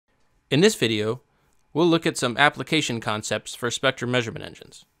In this video, we'll look at some application concepts for spectrum measurement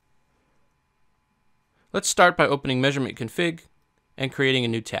engines. Let's start by opening Measurement Config and creating a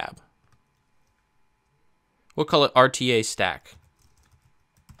new tab. We'll call it RTA Stack.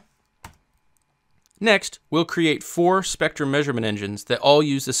 Next, we'll create 4 spectrum measurement engines that all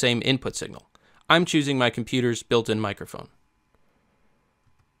use the same input signal. I'm choosing my computer's built-in microphone.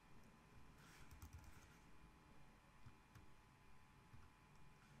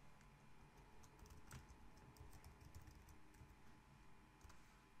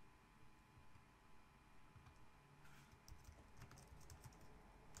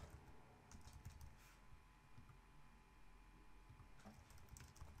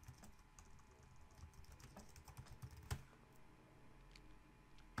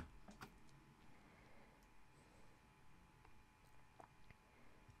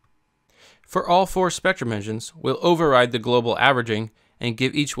 For all 4 spectrum engines, we'll override the global averaging and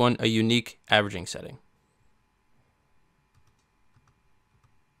give each one a unique averaging setting.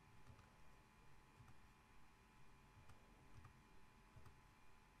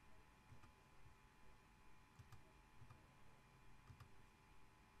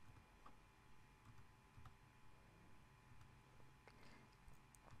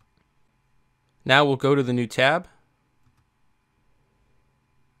 Now we'll go to the new tab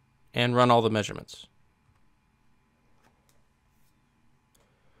and run all the measurements.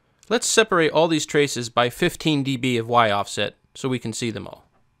 Let's separate all these traces by 15 dB of Y offset so we can see them all.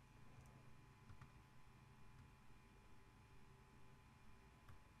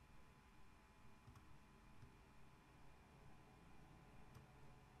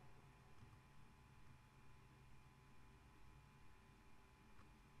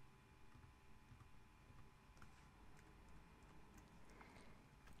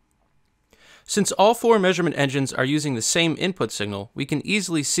 Since all 4 measurement engines are using the same input signal, we can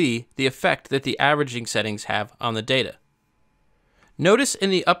easily see the effect that the averaging settings have on the data. Notice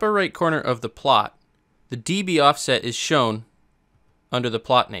in the upper right corner of the plot, the dB offset is shown under the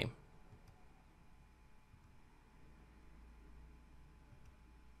plot name.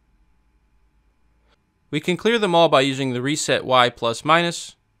 We can clear them all by using the reset Y plus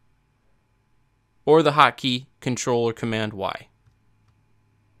minus or the hotkey Control or Command Y.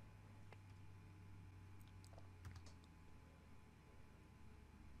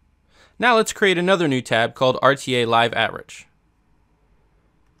 Now let's create another new tab called RTA Live Average.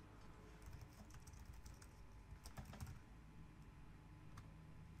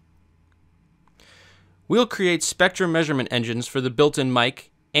 We'll create spectrum measurement engines for the built-in mic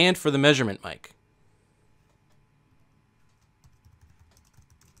and for the measurement mic.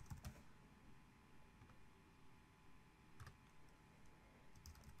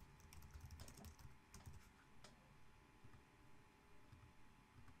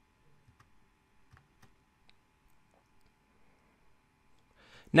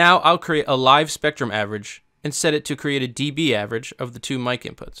 Now I'll create a live spectrum average and set it to create a dB average of the 2 mic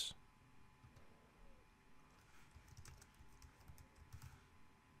inputs.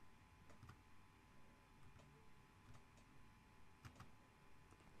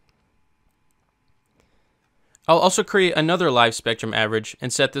 I'll also create another live spectrum average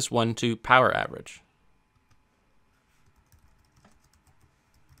and set this one to power average.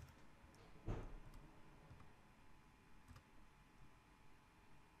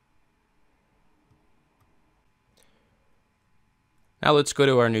 Now let's go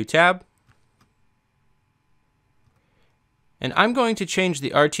to our new tab. And I'm going to change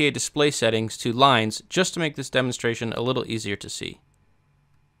the RTA display settings to lines just to make this demonstration a little easier to see.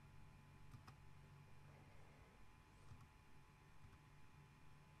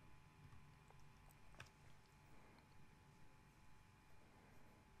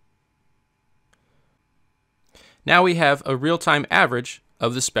 Now we have a real-time average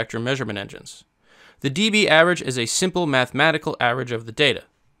of the spectrum measurement engines. The dB average is a simple mathematical average of the data.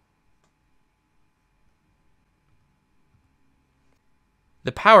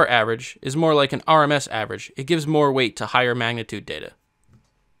 The power average is more like an RMS average. It gives more weight to higher magnitude data.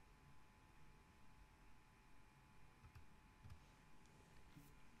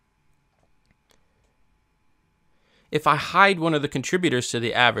 If I hide one of the contributors to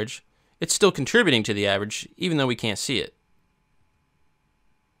the average, it's still contributing to the average, even though we can't see it.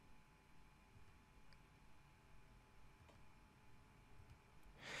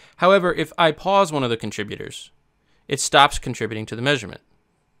 However, if I pause one of the contributors, it stops contributing to the measurement.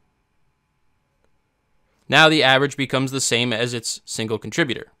 Now the average becomes the same as its single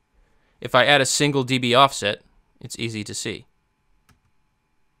contributor. If I add a single dB offset, it's easy to see.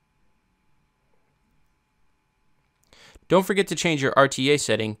 Don't forget to change your RTA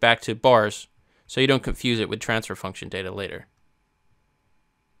setting back to bars so you don't confuse it with transfer function data later.